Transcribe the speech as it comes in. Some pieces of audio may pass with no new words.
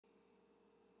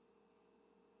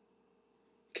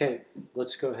Okay,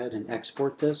 let's go ahead and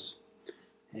export this.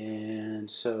 And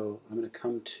so I'm going to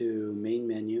come to main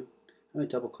menu. I'm going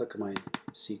to double click on my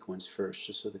sequence first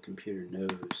just so the computer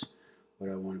knows what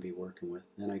I want to be working with.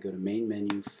 Then I go to main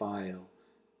menu, file,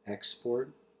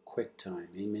 export,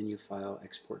 QuickTime. Main menu, file,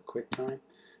 export, QuickTime.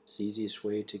 It's the easiest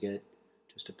way to get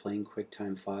just a plain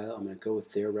QuickTime file. I'm going to go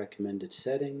with their recommended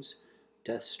settings.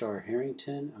 Death Star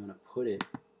Harrington, I'm going to put it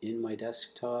in my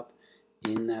desktop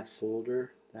in that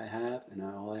folder that I have, and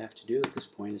all I have to do at this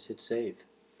point is hit save.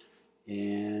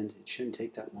 And it shouldn't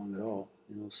take that long at all.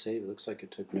 And it'll save. It looks like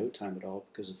it took no time at all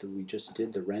because we just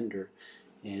did the render.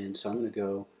 And so I'm going to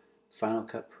go Final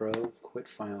Cut Pro, quit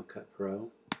Final Cut Pro.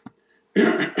 Do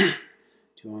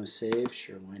you want to save?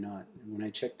 Sure, why not? And when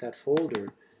I check that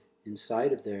folder,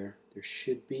 inside of there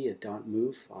should be a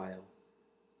 .move file.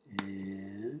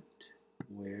 And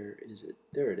where is it?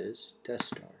 There it is, Death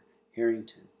Star,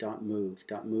 Harrington, .move.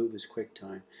 .move is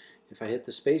QuickTime. If I hit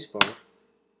the spacebar,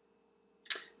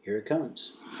 here it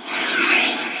comes.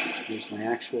 Here's my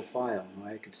actual file.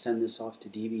 I could send this off to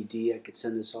DVD, I could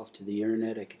send this off to the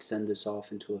internet, I could send this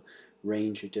off into a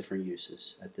range of different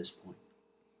uses at this point.